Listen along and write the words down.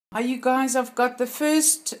Hi you guys, I've got the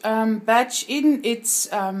first batch in. It's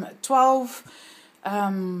 12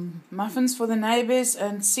 muffins for the neighbors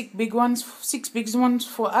and six big ones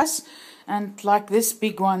for us. And like this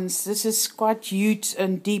big ones, this is quite huge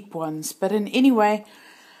and deep ones. But anyway,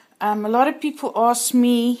 a lot of people ask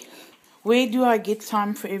me, where do I get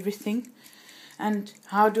time for everything? And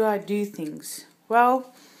how do I do things?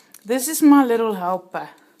 Well, this is my little helper.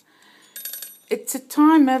 It's a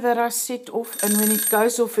timer that I set off, and when it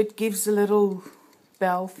goes off, it gives a little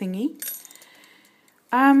bell thingy.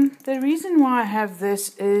 The reason why I have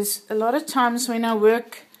this is a lot of times when I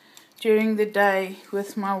work during the day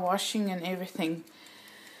with my washing and everything,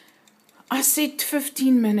 I set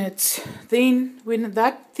 15 minutes. Then when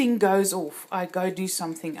that thing goes off, I go do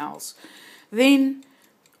something else. Then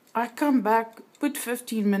I come back, put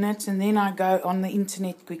 15 minutes, and then I go on the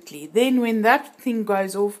internet quickly. Then when that thing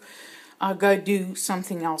goes off, I go do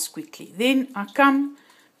something else quickly. Then I come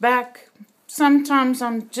back. Sometimes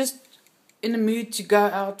I'm just in the mood to go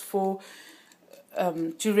out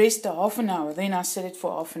to rest a half an hour. Then I set it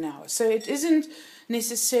for half an hour. So it isn't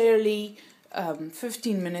necessarily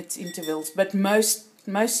 15 minutes intervals, but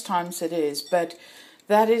most times it is. But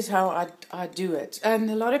that is how I do it.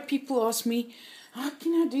 And a lot of people ask me, how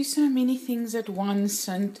can I do so many things at once?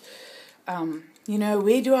 And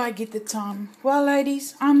where do I get the time? Well,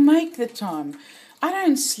 ladies, I make the time. I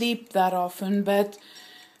don't sleep that often, but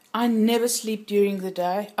I never sleep during the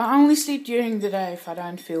day. I only sleep during the day if I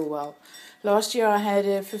don't feel well. Last year I had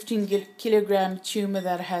a 15-kilogram tumor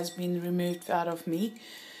that has been removed out of me.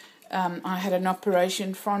 I had an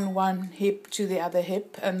operation from one hip to the other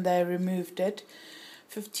hip, and they removed it.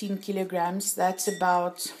 15 kilograms, that's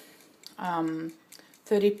about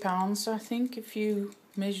 30 pounds, I think, if you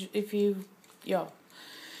measure, yeah.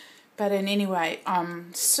 But anyway,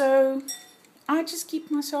 so I just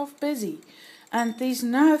keep myself busy. And there's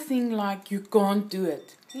nothing like you can't do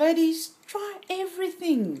it. Ladies, try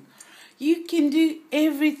everything. You can do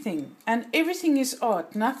everything. And everything is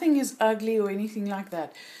art. Nothing is ugly or anything like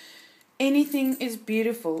that. Anything is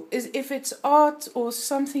beautiful. If it's art or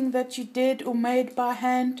something that you did or made by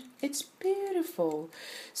hand, it's beautiful.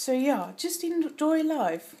 So yeah, just enjoy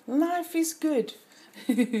life. Life is good.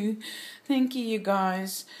 Thank you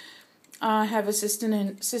guys. I have a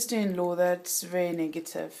sister-in-law that's very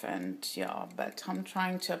negative, and yeah, but I'm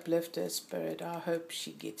trying to uplift her spirit. I hope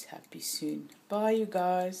she gets happy soon. Bye you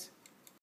guys.